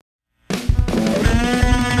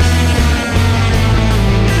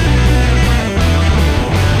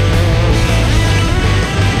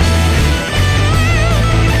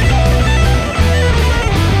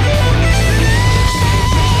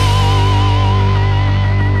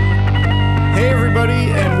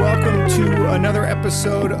another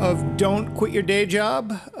episode of Don't Quit Your Day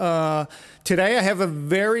Job. Today I have a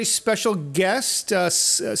very special guest,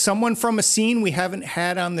 someone from a scene we haven't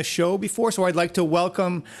had on the show before. So I'd like to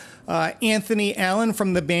welcome Anthony Allen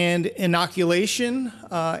from the band Inoculation.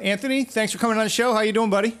 Anthony, thanks for coming on the show. How you doing,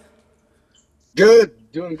 buddy? Good,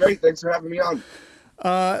 doing great. Thanks for having me on.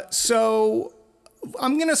 So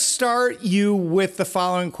I'm going to start you with the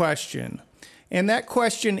following question. And that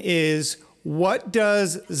question is, what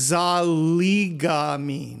does Zaliga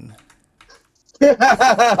mean?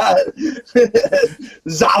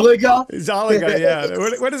 Zaliga? Zaliga, yeah.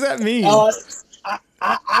 What does that mean?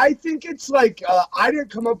 I think it's like, I didn't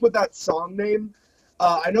come up with that song name.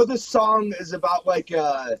 I know this song is about like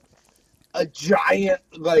a giant,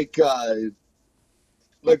 like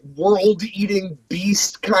world-eating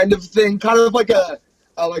beast kind of thing, kind of like a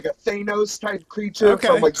Thanos type creature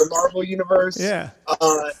from like the Marvel universe. Yeah.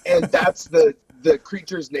 And that's the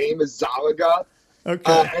creature's name is Zalaga.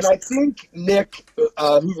 Okay. And I think Nick,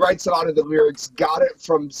 who writes a lot of the lyrics, got it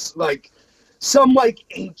from like some like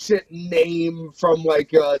ancient name from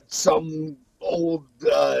like some old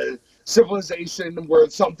civilization where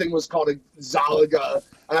something was called a Zalaga,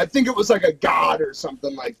 and I think it was like a god or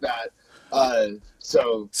something like that.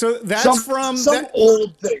 So that's from some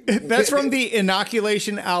old thing. That's from the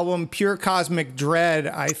Inoculation album, Pure Cosmic Dread,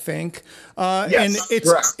 I think. Yes, and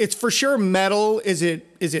correct. It's for sure metal. Is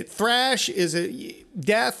it thrash? Is it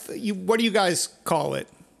death? What do you guys call it?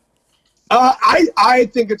 I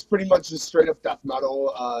think it's pretty much just straight up death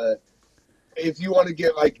metal. If you want to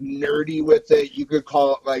get like nerdy with it, you could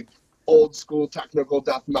call it like old school technical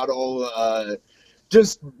death metal.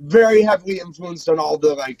 Just very heavily influenced on all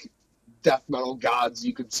the like death metal gods,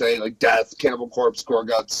 you could say, like Death, Cannibal Corpse,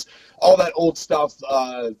 Gorguts, all that old stuff.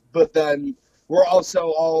 But then we're also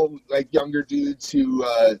all like younger dudes who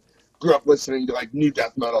grew up listening to like new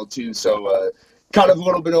death metal too. So kind of a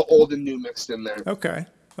little bit of old and new mixed in there. Okay.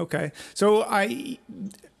 So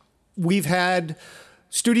we've had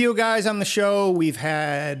studio guys on the show. We've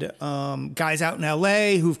had guys out in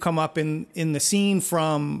LA who've come up in the scene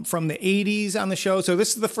from the 80s on the show. So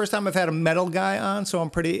this is the first time I've had a metal guy on, so I'm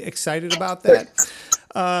pretty excited about that.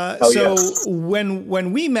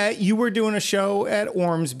 When we met, you were doing a show at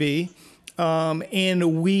Ormsby,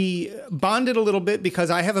 and we bonded a little bit because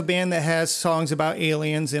I have a band that has songs about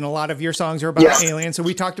aliens, and a lot of your songs are about aliens. So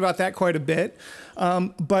we talked about that quite a bit.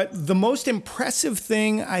 But the most impressive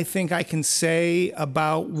thing I think I can say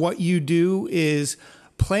about what you do is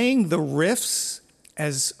playing the riffs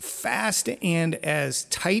as fast and as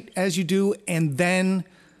tight as you do, and then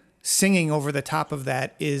singing over the top of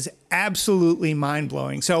that is absolutely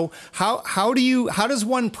mind-blowing. So how does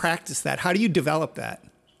one practice that? How do you develop that?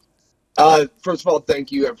 First of all,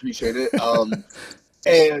 thank you. I appreciate it.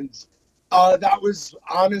 And that was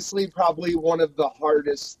honestly probably one of the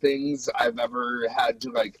hardest things I've ever had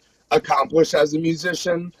to like accomplish as a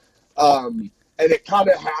musician. And it kind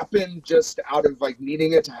of happened just out of like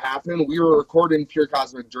needing it to happen. We were recording Pure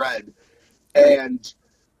Cosmic Dread, and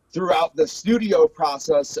throughout the studio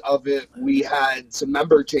process of it, we had some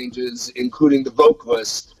member changes, including the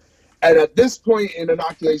vocalist. And at this point in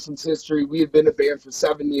Inoculation's history, we had been a band for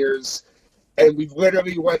 7 years, and we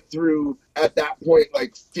literally went through, at that point,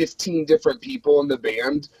 like 15 different people in the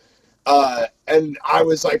band. And I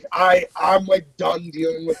was like, I'm like done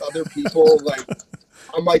dealing with other people. Like,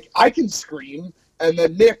 I'm like, I can scream. And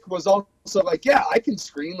then Nick was also like, yeah, I can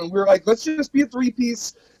scream. And we were like, let's just be a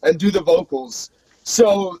 3-piece and do the vocals.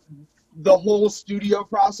 So the whole studio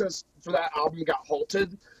process for that album got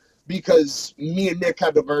halted because me and Nick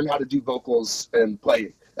had to learn how to do vocals and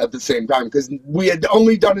play at the same time, because we had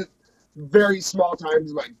only done it very small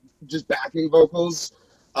times, like just backing vocals.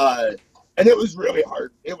 And it was really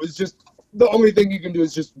hard. It was just, the only thing you can do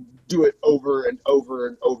is just do it over and over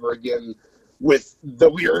and over again with the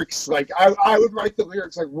lyrics. Like I would write the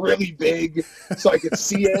lyrics like really big so I could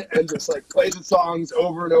see it and just like play the songs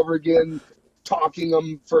over and over again, talking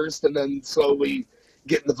them first and then slowly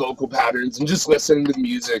getting the vocal patterns and just listening to the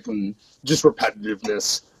music and just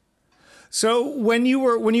repetitiveness. So when you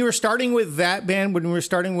were starting with that band, when we were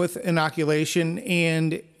starting with Inoculation,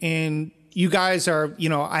 and you guys are,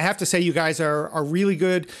 I have to say you guys are really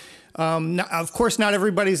good. Of course, not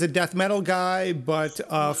everybody's a death metal guy, but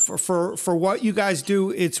for what you guys do,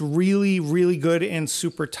 it's really, really good and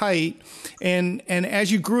super tight. And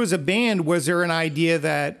as you grew as a band, was there an idea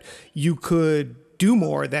that you could do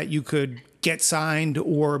more, that you could get signed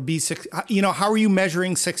or be, how are you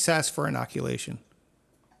measuring success for Inoculation?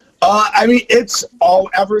 I mean, it's all,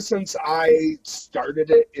 ever since I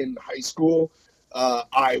started it in high school,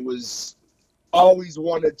 I was always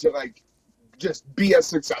wanted to like just be as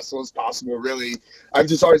successful as possible, really. I've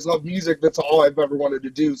just always loved music. That's all I've ever wanted to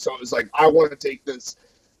do. So it was like, I want to take this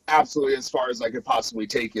absolutely as far as I could possibly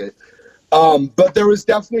take it. But there was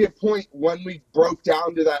definitely a point when we broke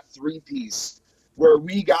down to that 3-piece where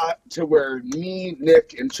we got to where me,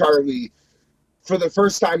 Nick, and Charlie, for the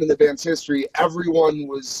first time in the band's history, everyone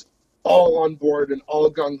was all on board and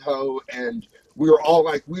all gung-ho, and we were all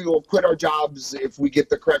like, we will quit our jobs if we get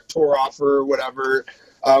the correct tour offer or whatever.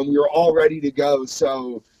 We were all ready to go.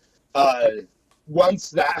 So once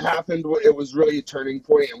that happened, it was really a turning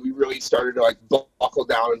point, and we really started to like buckle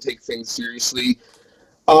down and take things seriously.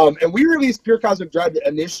 And we released Pure Cosmic Dread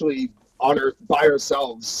initially by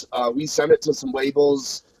ourselves. We sent it to some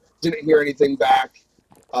labels, didn't hear anything back,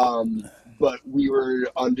 but we were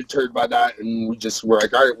undeterred by that, and we just were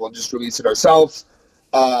like, all right, we'll just release it ourselves.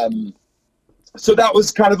 So that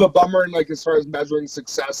was kind of a bummer, and like as far as measuring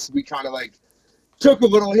success, we kind of like took a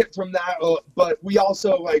little hit from that, but we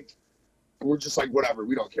also like we're just like, whatever,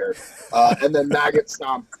 we don't care. And then Maggot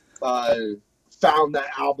Stomp found that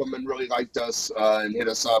album and really liked us and hit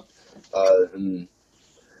us up. And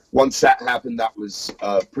once that happened, that was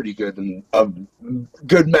pretty good and a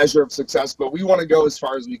good measure of success. But we want to go as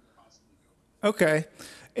far as we. Okay.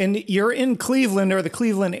 And you're in Cleveland or the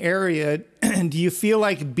Cleveland area. Do you feel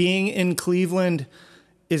like being in Cleveland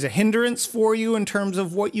is a hindrance for you in terms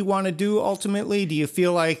of what you want to do ultimately? Do you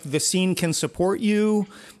feel like the scene can support you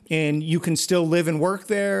and you can still live and work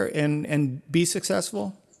there and be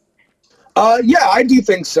successful? Yeah, I do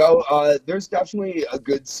think so. There's definitely a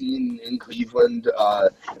good scene in Cleveland,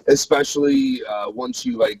 especially once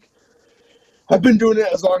you like. I've been doing it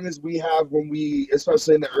as long as we have. When we,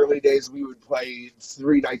 especially in the early days, we would play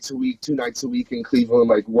 3 nights a week, 2 nights a week in Cleveland,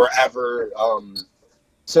 like wherever.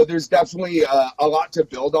 So there's definitely a lot to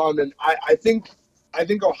build on, and I think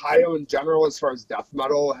Ohio in general, as far as death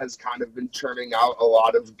metal, has kind of been churning out a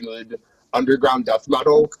lot of good underground death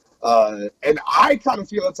metal. And I kind of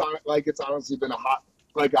feel it's honestly been a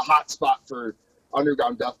hot spot for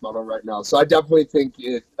underground death metal right now. So I definitely think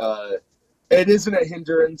it isn't a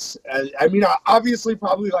hindrance. I mean, obviously,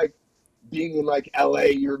 probably like being in like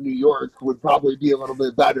LA or New York would probably be a little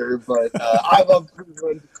bit better. But I love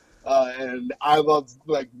Cleveland, and I love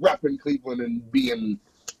like repping Cleveland and being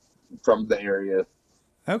from the area.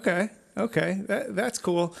 Okay, that's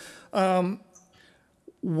cool.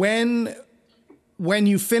 When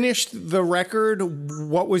you finished the record,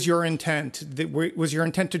 what was your intent? Was your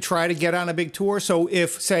intent to try to get on a big tour? So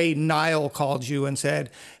if, say, Nile called you and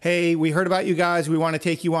said, hey, we heard about you guys, we want to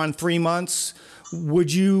take you on 3 months,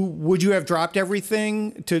 would you have dropped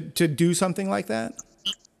everything to do something like that?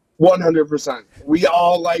 100%. We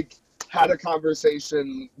all like had a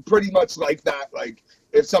conversation pretty much like that. Like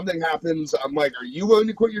if something happens, I'm like, are you willing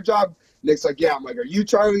to quit your job? Nick's like, yeah. I'm like, are you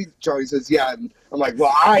Charlie? Charlie says, yeah. And I'm like,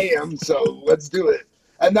 well, I am, so let's do it.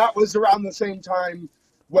 And that was around the same time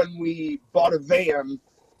when we bought a van,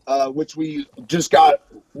 which we just got.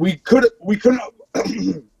 We couldn't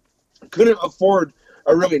couldn't afford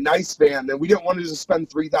a really nice van, and we didn't want to just spend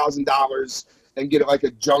 $3,000 and get it like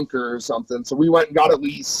a junker or something. So we went and got a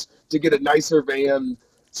lease to get a nicer van,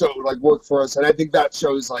 so it would like work for us. And I think that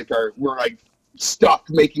shows like we're like stuck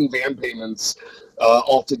making van payments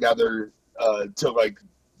all together to like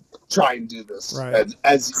try and do this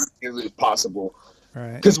as easily as possible.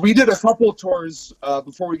 Right. Because we did a couple tours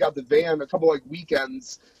before we got the van, a couple like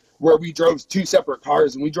weekends where we drove 2 separate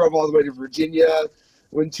cars, and we drove all the way to Virginia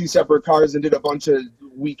in 2 separate cars and did a bunch of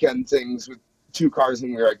weekend things with 2 cars,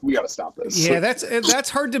 and we were like, we got to stop this. Yeah, that's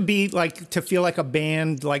hard to be like, to feel like a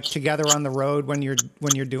band like together on the road when you're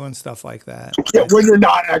doing stuff like that. Yeah, when you're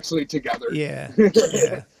not actually together. Yeah.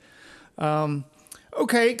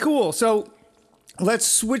 Okay, cool. So let's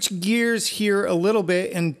switch gears here a little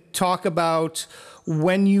bit and talk about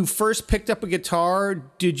when you first picked up a guitar.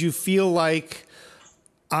 Did you feel like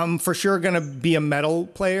I'm for sure going to be a metal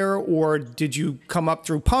player, or did you come up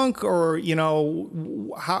through punk, or, you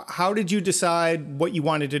know, how did you decide what you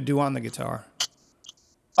wanted to do on the guitar?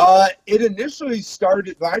 It initially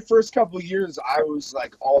started, my first couple of years, I was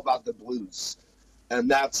like all about the blues. And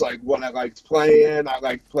that's like what I liked playing. I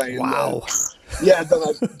liked playing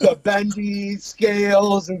the bendy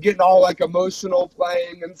scales and getting all like emotional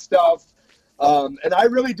playing and stuff. And I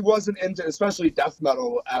really wasn't into, especially death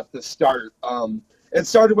metal at the start. It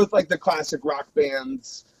started with like the classic rock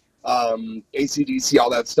bands, AC/DC, all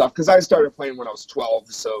that stuff. Because I started playing when I was 12,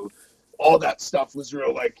 so all that stuff was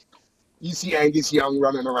real. Like you see Angus Young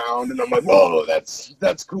running around, and I'm like, whoa,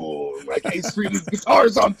 that's cool. And, like Ace Frehley's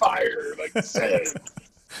guitar's on fire, like sick.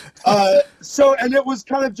 So, and it was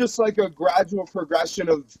kind of just like a gradual progression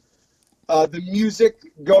of the music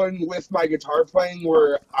going with my guitar playing,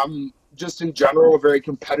 where I'm just in general a very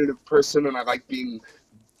competitive person and I like being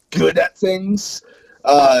good at things,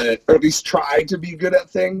 or at least try to be good at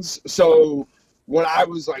things. So when I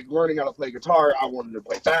was like learning how to play guitar, I wanted to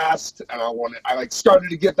play fast, and I like started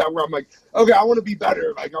to get that where I'm like, okay, I want to be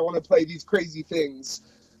better. Like I want to play these crazy things.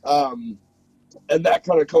 And that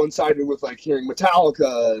kind of coincided with like hearing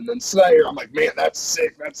Metallica and then Slayer. I'm like, man, that's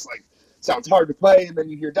sick. That's like, sounds hard to play. And then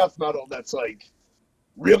you hear death metal, that's like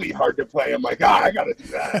really hard to play. I'm like, I gotta do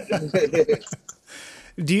that.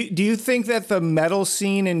 Do you think that the metal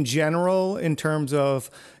scene in general, in terms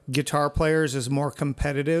of guitar players, is more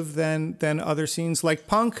competitive than other scenes? Like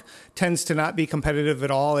punk tends to not be competitive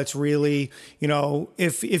at all. It's really,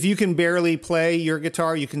 if you can barely play your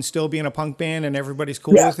guitar, you can still be in a punk band and everybody's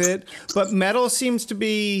cool with it. But metal seems to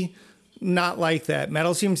be not like that.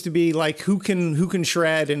 Metal seems to be like who can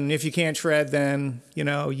shred, and if you can't shred, then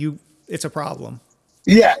it's a problem.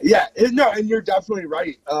 Yeah. No, and you're definitely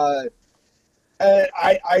right.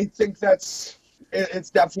 I think it's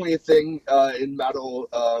definitely a thing in metal.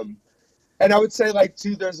 And I would say like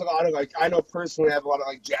too, there's a lot of like, I know personally I have a lot of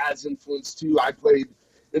like jazz influence too. I played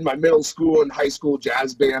in my middle school and high school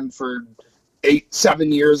jazz band for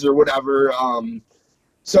 7 years or whatever.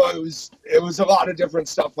 So it was a lot of different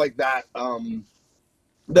stuff like that.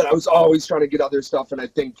 That I was always trying to get other stuff, and I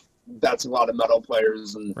think that's a lot of metal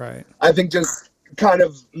players. And right. I think just kind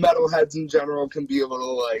of metalheads in general can be a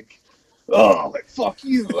little like, oh, like fuck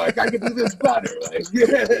you, like I could do this better. Like,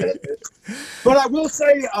 But I will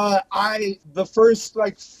say, the first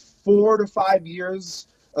like 4 to 5 years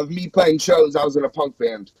of me playing shows, I was in a punk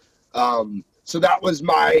band. So that was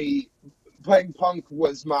playing punk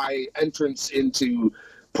was my entrance into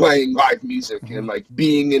playing live music and like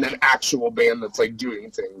being in an actual band that's like doing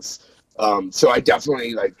things. So I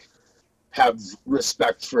definitely like have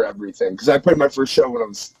respect for everything, because I played my first show when I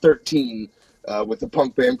was 13. With a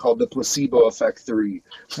punk band called the Placebo Effect 3.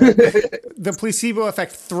 The Placebo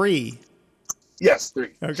Effect 3? Yes,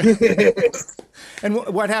 3. Okay. And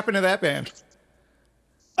what happened to that band?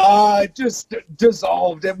 Just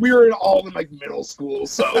dissolved. And we were all in like middle school,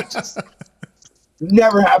 so it just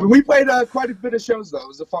never happened. We played quite a bit of shows, though. It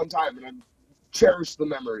was a fun time, and I cherish the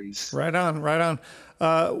memories. Right on.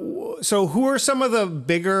 So who are some of the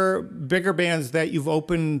bigger bands that you've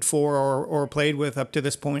opened for or played with up to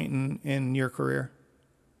this point in your career?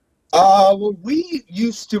 Well, we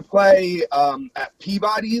used to play at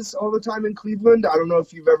Peabody's all the time in Cleveland. I don't know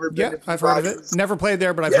if you've ever been to Peabody's. I've heard of it. Never played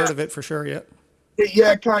there, but I've heard of it for sure, yeah.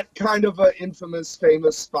 Yeah, kind of an infamous,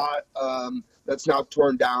 famous spot that's now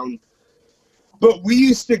torn down. But we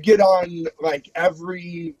used to get on like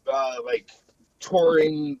every like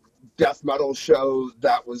touring death metal show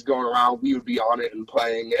that was going around. We would be on it and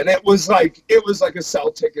playing, and it was like a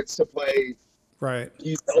sell tickets to play. Right.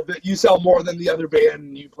 You sell more than the other band,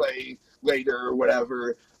 and you play later or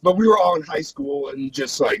whatever. But we were all in high school and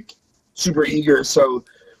just like super eager. So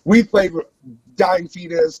we played Dying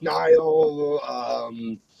Fetus, Nile,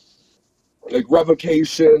 like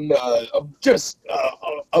Revocation, just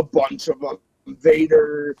a bunch of them.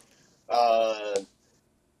 Vader, a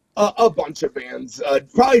bunch of bands.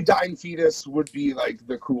 Probably Dying Fetus would be like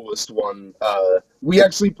the coolest one. We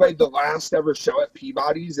actually played the last ever show at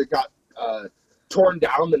Peabody's. It got torn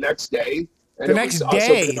down the next day. And the next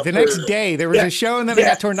day. There was a show, and then it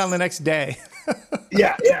got torn down the next day.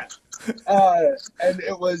 Yeah. And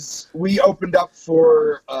we opened up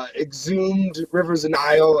for Exhumed, Rivers of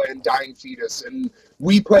Nile, and Dying Fetus. And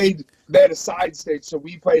they had a side stage, so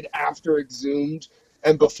we played after Exhumed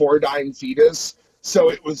and before Dying Fetus. So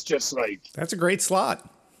it was just like... That's a great slot.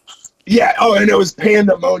 Yeah, and it was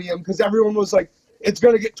pandemonium, because everyone was like, it's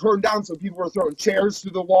going to get torn down, so people were throwing chairs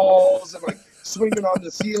through the walls and like swinging on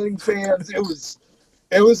the ceiling fans. It was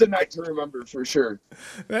a night to remember for sure.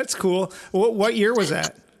 That's cool. What year was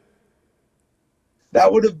that?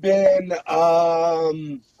 That would have been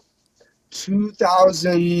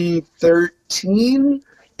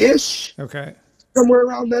 2013-ish. Okay. Somewhere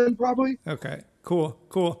around then, probably. Okay, cool.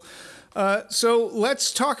 So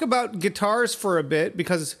let's talk about guitars for a bit,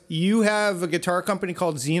 because you have a guitar company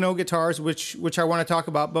called Xeno Guitars, which I want to talk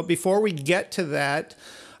about. But before we get to that,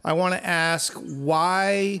 I want to ask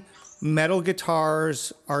why metal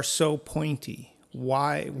guitars are so pointy.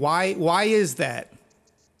 Why is that?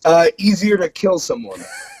 Easier to kill someone.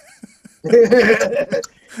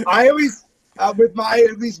 I always, with my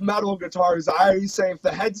at least metal guitars, I always say if the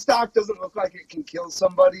headstock doesn't look like it can kill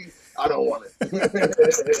somebody, I don't want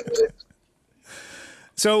it.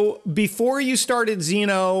 So before you started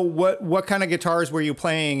Xeno, what kind of guitars were you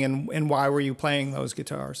playing, and why were you playing those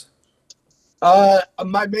guitars?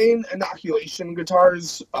 My main inoculation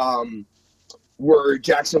guitars were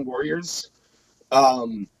Jackson Warriors.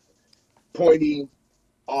 Um, Pointy,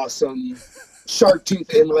 awesome, shark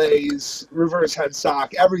tooth inlays, reverse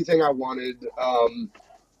headstock, everything I wanted.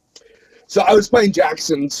 So I was playing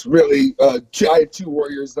Jacksons really. I had two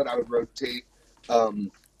Warriors that I would rotate.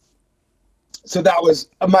 So that was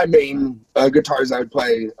my main guitars I would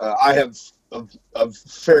play. I have a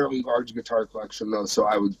fairly large guitar collection though, so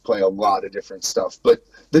I would play a lot of different stuff. But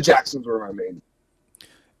the Jacksons were my main.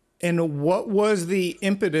 And what was the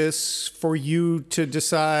impetus for you to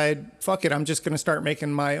decide, fuck it, I'm just going to start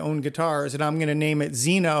making my own guitars and I'm going to name it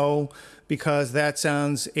Xeno because that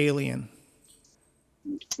sounds alien?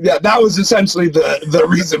 Yeah, that was essentially the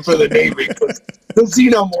reason for the naming. The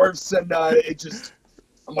xenomorphs, and it just,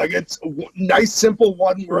 I'm like, it's a nice, simple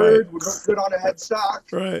one word, Right. would look good on a headstock.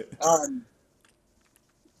 Right.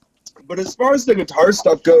 But as far as the guitar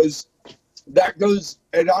stuff goes,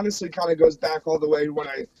 it honestly kind of goes back all the way when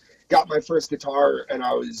I got my first guitar and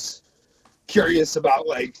I was curious about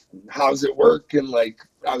like, how's it work? And like,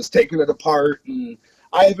 I was taking it apart, and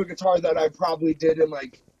I have a guitar that I probably did in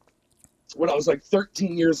like, when I was like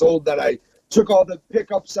 13 years old, that I took all the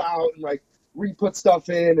pickups out and like re-put stuff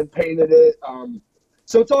in and painted it.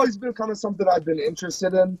 So it's always been kind of something I've been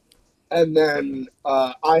interested in. And then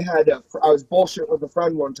I was bullshit with a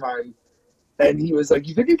friend one time, and he was like,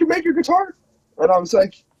 "You think you can make your guitar?" And I was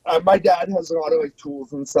like, "My dad has a lot of like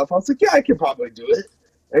tools and stuff." I was like, "Yeah, I could probably do it."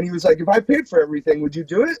 And he was like, "If I paid for everything, would you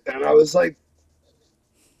do it?" And I was like,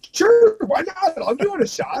 "Sure, why not? I'll give it a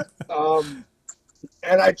shot."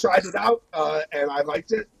 And I tried it out, and I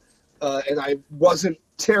liked it, and I wasn't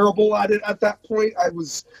terrible at it at that point. I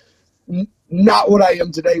was not what I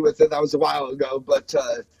am today with it. That was a while ago, but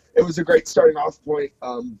it was a great starting off point.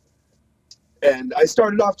 And I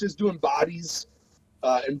started off just doing bodies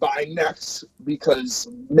and buying necks, because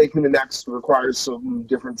making the necks requires some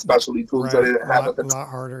different specialty tools Right. that I didn't have at the A time. lot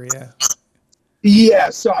harder, yeah. Yeah,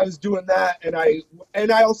 so I was doing that, and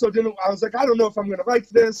I also didn't. I was like, I don't know if I'm gonna like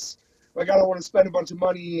this. Like, I don't want to spend a bunch of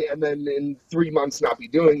money and then in 3 months not be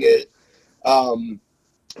doing it.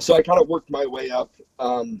 So I kind of worked my way up.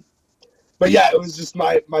 But yeah, it was just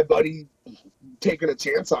my buddy taking a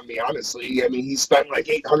chance on me. Honestly, I mean, he spent like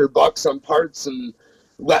 $800 on parts and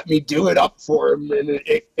let me do it up for him, and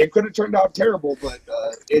it could have turned out terrible, but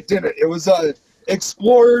it didn't. It was a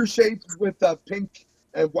Explorer shaped with pink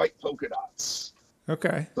and white polka dots.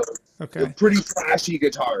 Okay. So, Okay. a pretty flashy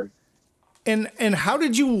guitar. And how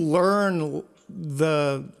did you learn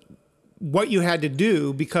what you had to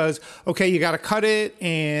do? Because okay, you got to cut it,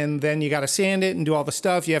 and then you got to sand it and do all the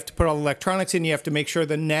stuff. You have to put all the electronics in. You have to make sure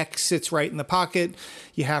the neck sits right in the pocket.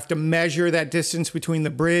 You have to measure that distance between the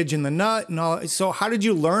bridge and the nut and all. So how did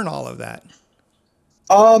you learn all of that?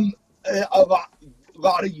 A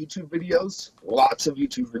lot of YouTube videos, lots of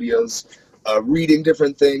YouTube videos, reading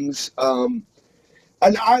different things.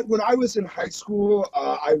 And when I was in high school,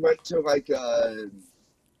 I went to like a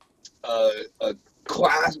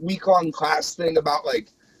week-long class thing about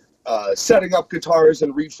like setting up guitars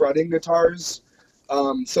and refretting guitars.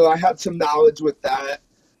 So I had some knowledge with that.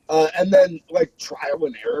 And then like trial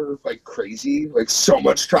and error, like crazy, like so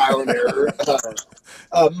much trial and error.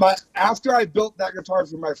 After I built that guitar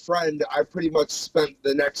for my friend, I pretty much spent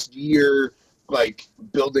the next year like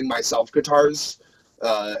building myself guitars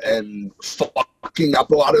and fucking up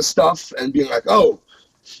a lot of stuff and being like, oh,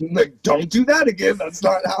 like, don't do that again. That's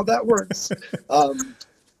not how that works.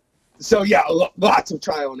 So yeah, lots of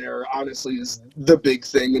trial and error, honestly, is the big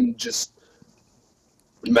thing, and just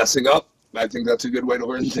messing up. I think that's a good way to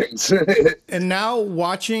learn things. And now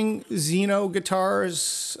watching Xeno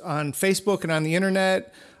guitars on Facebook and on the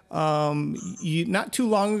internet, you not too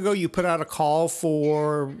long ago you put out a call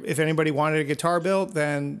for if anybody wanted a guitar built,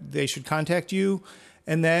 then they should contact you.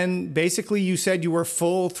 And then basically you said you were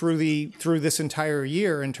full through this entire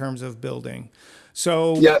year in terms of building.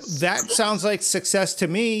 So Yes. that sounds like success to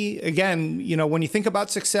me. Again, you know, when you think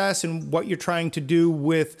about success and what you're trying to do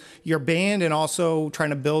with your band and also trying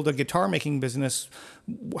to build a guitar making business,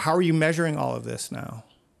 how are you measuring all of this now?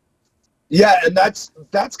 Yeah, and that's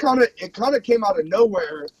kind of came out of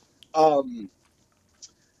nowhere.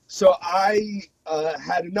 So I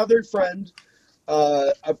had another friend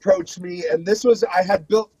approach me, and I had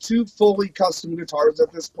built 2 fully custom guitars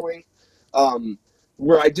at this point,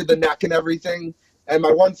 where I did the neck and everything. And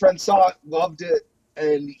my one friend saw it, loved it,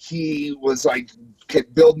 and he was like, "Okay,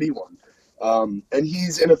 build me one." And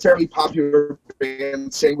he's in a fairly popular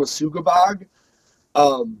band, Sanguisugabogg.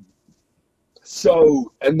 And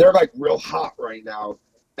they're like real hot right now.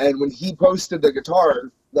 And when he posted the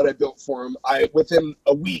guitar that I built for him, within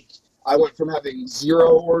a week, I went from having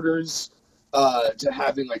 0 orders to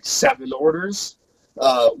having like 7 orders,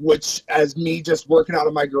 which, as me just working out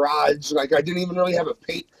of my garage, like I didn't even really have a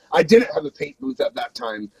paint. I didn't have a paint booth at that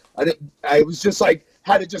time. I was just like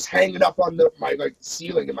had it just hanging up on my like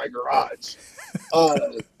ceiling in my garage.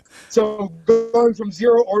 So going from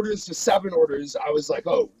 0 orders to 7 orders, I was like,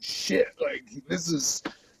 oh shit, like this is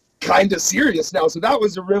kind of serious now. So that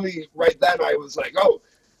was a really, right then I was like, oh,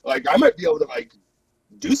 like I might be able to like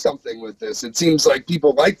do something with this. It seems like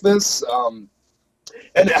people like this, and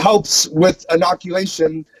it helps with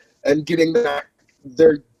inoculation and getting that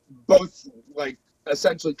they're both like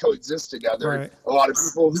essentially coexist together. Right. A lot of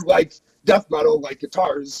people who like death metal like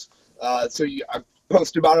guitars, so I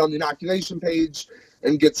post about it on the inoculation page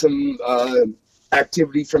and get some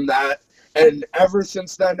activity from that. And ever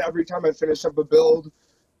since then, every time I finish up a build,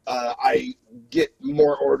 I get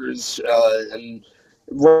more orders, and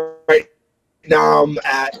right now I'm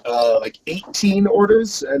at like 18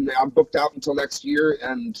 orders, and I'm booked out until next year.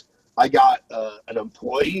 And I got an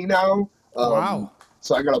employee now. Wow.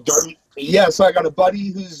 So I got a buddy. Yeah, so I got a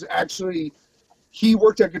buddy who's actually, he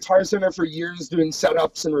worked at Guitar Center for years doing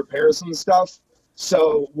setups and repairs and stuff.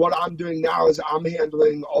 So what I'm doing now is I'm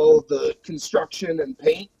handling all the construction and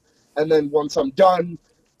paint. And then once I'm done,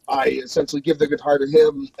 I essentially give the guitar to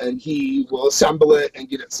him, and he will assemble it and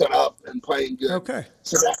get it set up and playing good. Okay.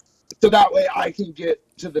 So that way I can get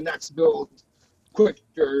to the next build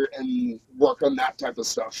quicker and work on that type of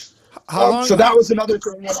stuff. How long? So that was another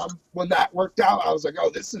thing when that worked out. I was like, oh,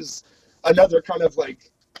 this is another kind of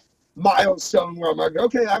like milestone where I'm like,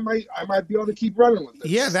 okay, I might be able to keep running with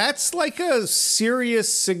this. Yeah, that's like a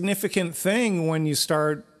serious, significant thing when you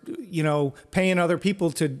start, paying other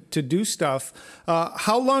people to do stuff.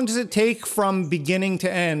 How long does it take from beginning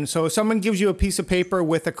to end? So if someone gives you a piece of paper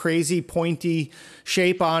with a crazy pointy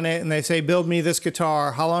shape on it and they say, build me this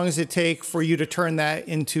guitar, how long does it take for you to turn that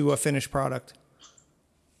into a finished product?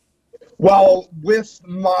 Well, with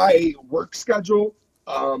my work schedule,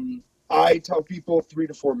 I tell people 3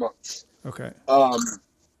 to 4 months. Okay.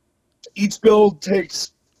 Each build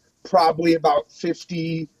takes probably about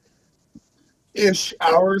 50-ish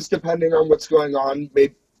hours, depending on what's going on,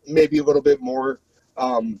 maybe a little bit more.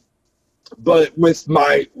 But with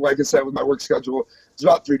like I said, with my work schedule, it's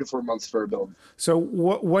about 3 to 4 months for a build. So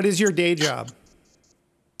what is your day job?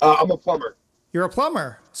 I'm a plumber. You're a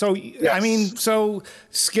plumber. So, Yes. I mean, so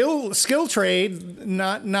skill trade,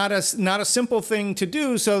 not a simple thing to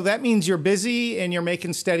do. So that means you're busy and you're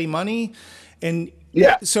making steady money. And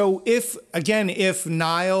Yeah. so if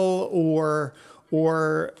Nile or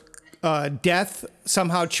Death,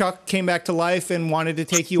 somehow Chuck came back to life and wanted to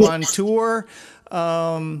take you on tour,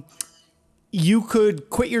 you could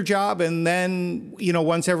quit your job, and then,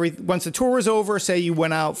 once the tour was over, say you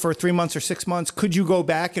went out for 3 months or 6 months, could you go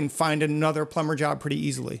back and find another plumber job pretty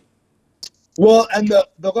easily? Well, and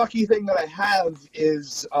the lucky thing that I have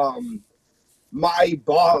is my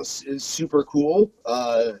boss is super cool,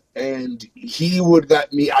 and he would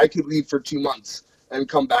let me, I could leave for 2 months and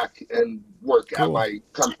come back and work at my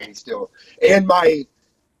company still. And my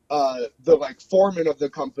the like foreman of the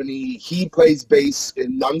company, he plays bass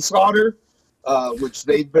in Nunslaughter, which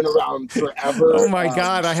they've been around forever. Oh my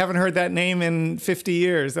God, I haven't heard that name in 50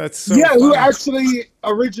 years. That's so yeah, fun. who actually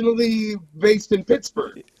originally based in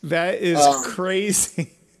Pittsburgh. That is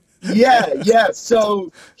crazy. Yeah.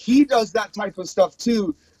 So he does that type of stuff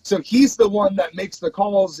too. So he's the one that makes the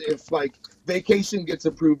calls if like vacation gets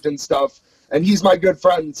approved and stuff. And he's my good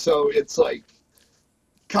friend, so it's like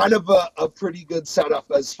kind of a pretty good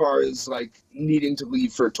setup as far as like needing to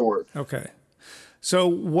leave for a tour. Okay. So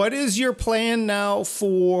what is your plan now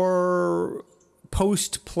for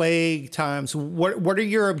post-plague times? What are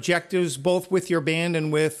your objectives, both with your band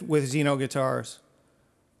and with Xeno Guitars?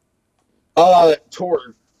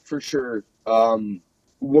 Tour for sure.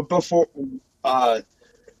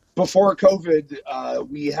 Before COVID,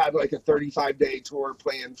 we had like a 35-day tour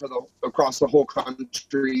planned for across the whole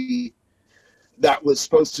country that was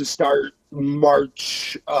supposed to start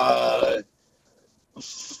March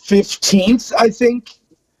 15th, I think,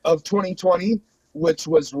 of 2020, which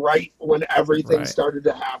was right when everything started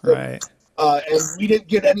to happen. Right. And we didn't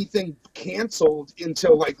get anything canceled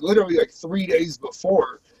until like literally like 3 days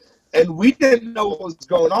before. And we didn't know what was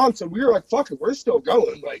going on. So we were like, fuck it, we're still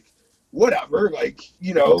going. Like, whatever. Like,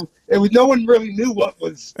 no one really knew what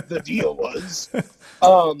was the deal was.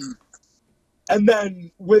 And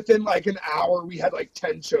then within like an hour, we had like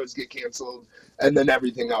 10 shows get canceled, and then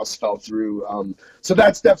everything else fell through. So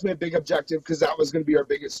that's definitely a big objective, because that was going to be our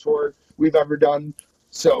biggest tour we've ever done.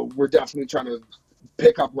 So we're definitely trying to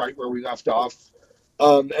pick up right where we left off.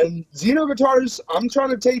 And Xeno guitars, I'm trying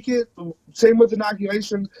to take it. Same with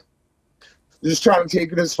Inoculation. Just trying to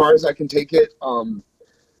take it as far as I can take it.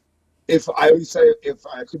 If I always say if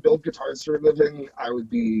I could build guitars for a living, I would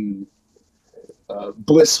be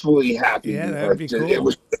blissfully happy. Yeah, that would be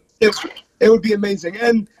cool. It would be amazing.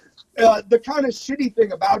 And the kind of shitty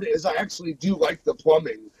thing about it is I actually do like the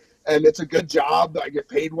plumbing, and it's a good job. I get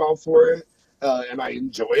paid well for it, and I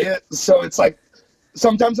enjoy it. So it's like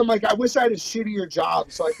sometimes I'm like, I wish I had a shittier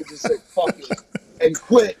job so I could just say fuck it and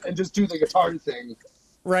quit and just do the guitar thing.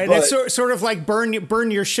 Right. But it's sort of like burn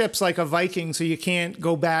your ships like a Viking, so you can't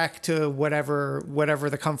go back to whatever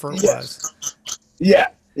the comfort was. Yeah.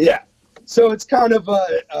 So it's kind of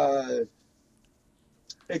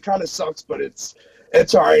it kind of sucks, but it's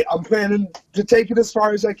all right. I'm planning to take it as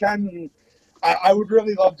far as I can. I would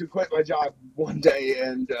really love to quit my job one day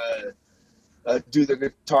and do the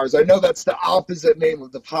guitars. I know that's the opposite name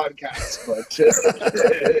of the podcast, but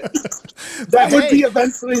that would be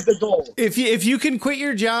eventually the goal. If you can quit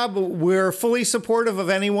your job, we're fully supportive of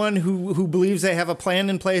anyone who believes they have a plan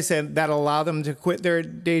in place and that allow them to quit their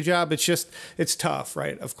day job. It's just, it's tough,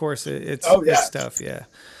 right? Of course, it's tough. Yeah.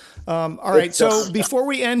 All right. So before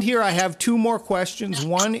we end here, I have two more questions.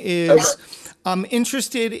 One is, I'm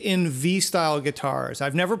interested in V-style guitars.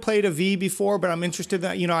 I've never played a V before, but I'm interested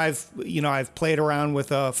that, I've played around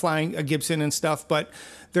with a Gibson and stuff, but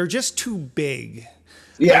they're just too big.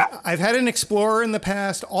 Yeah. I've had an Explorer in the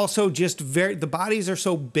past, also just the bodies are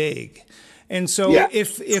so big. And so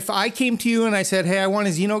if I came to you and I said, hey, I want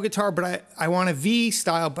a Xeno guitar, but I want a V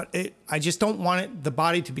style, but I just don't want the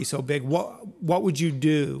body to be so big. What would you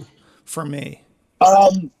do for me?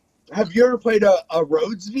 Have you ever played a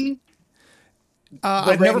Rhodes V?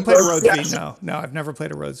 I've never played a Rhodes V. No, I've never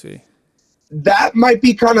played a Rhodes V. That might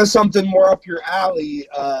be kind of something more up your alley,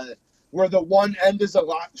 where the one end is a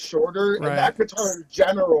lot shorter, and that guitar in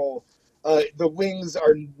general, the wings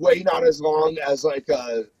are way not as long as like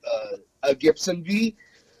a Gibson V.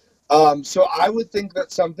 So I would think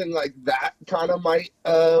that something like that kind of might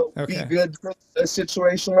be good for a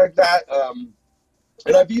situation like that.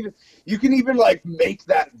 And you can even like make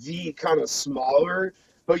that V kind of smaller.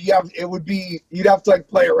 But you'd have to like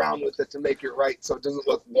play around with it to make it right so it doesn't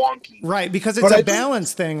look wonky. Right, because it's a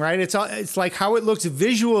balance thing, right? It's like how it looks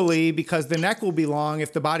visually because the neck will be long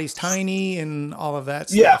if the body's tiny and all of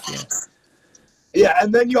that stuff. Yeah,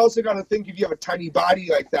 and then you also got to think if you have a tiny body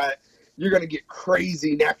like that, you're going to get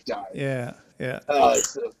crazy neck dive. Yeah.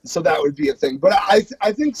 So that would be a thing. But I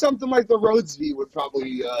think something like the Rhodes V would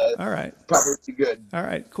probably probably be good. All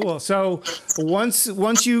right, cool. So once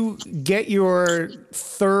you get your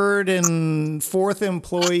third and fourth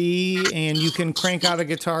employee and you can crank out a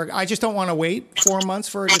guitar, I just don't want to wait 4 months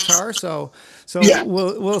for a guitar. So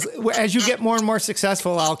we'll as you get more and more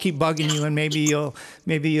successful, I'll keep bugging you, and maybe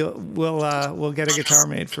we'll get a guitar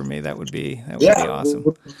made for me. That would be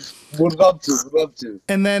awesome. Would love to.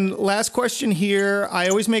 And then last question here. I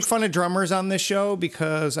always make fun of drummers on this show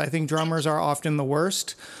because I think drummers are often the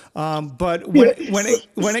worst. But when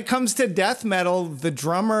it comes to death metal, the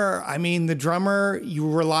drummer, you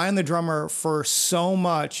rely on the drummer for so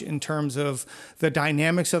much in terms of the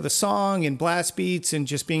dynamics of the song and blast beats and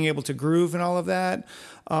just being able to groove and all of that.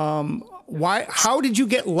 How did you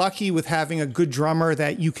get lucky with having a good drummer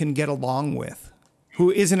that you can get along with, who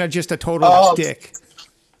isn't just a total dick?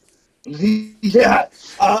 Yeah,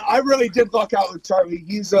 I really did luck out with Charlie.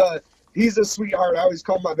 He's a sweetheart. I always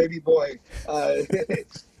call him my baby boy.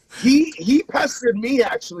 He pestered me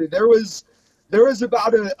actually. There was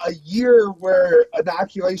about a year where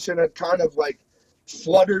Inoculation had kind of like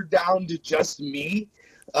fluttered down to just me.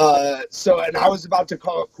 And I was about to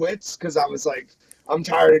call it quits because I was like, I'm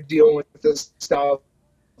tired of dealing with this stuff.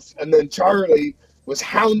 And then Charlie was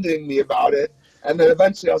hounding me about it. And then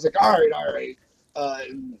eventually I was like, all right.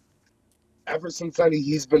 And ever since then,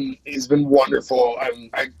 he's been wonderful.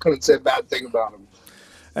 I couldn't say a bad thing about him.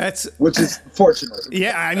 Which is fortunate.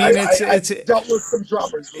 Yeah, I mean, I dealt with some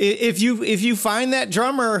drummers. If you find that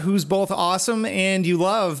drummer who's both awesome and you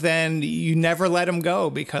love, then you never let him go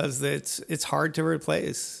because it's hard to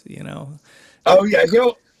replace. Oh yeah,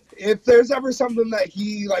 if there's ever something that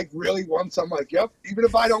he like really wants, I'm like, yep. Even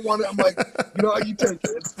if I don't want it, I'm like, you take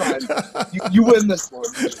it. It's fine. You win this one.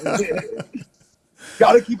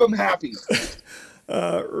 Got to keep him happy.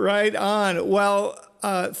 Right on. Well,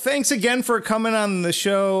 thanks again for coming on the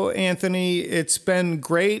show, Anthony. It's been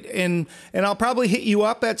great, and I'll probably hit you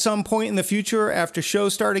up at some point in the future after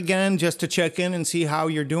shows start again, just to check in and see how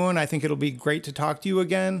you're doing. I think it'll be great to talk to you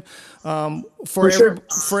again.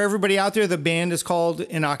 For everybody out there, the band is called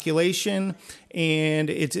Inoculation, and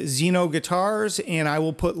it's Xeno Guitars, and I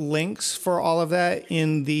will put links for all of that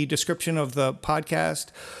in the description of the podcast.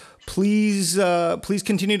 Please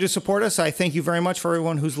continue to support us. I thank you very much for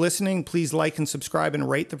everyone who's listening. Please like and subscribe and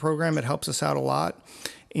rate the program. It helps us out a lot.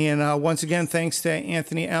 And once again, thanks to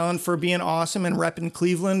Anthony Allen for being awesome and repping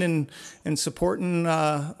Cleveland and supporting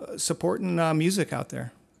music out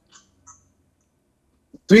there.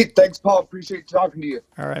 Sweet. Thanks, Paul. Appreciate talking to you.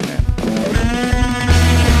 All right, man.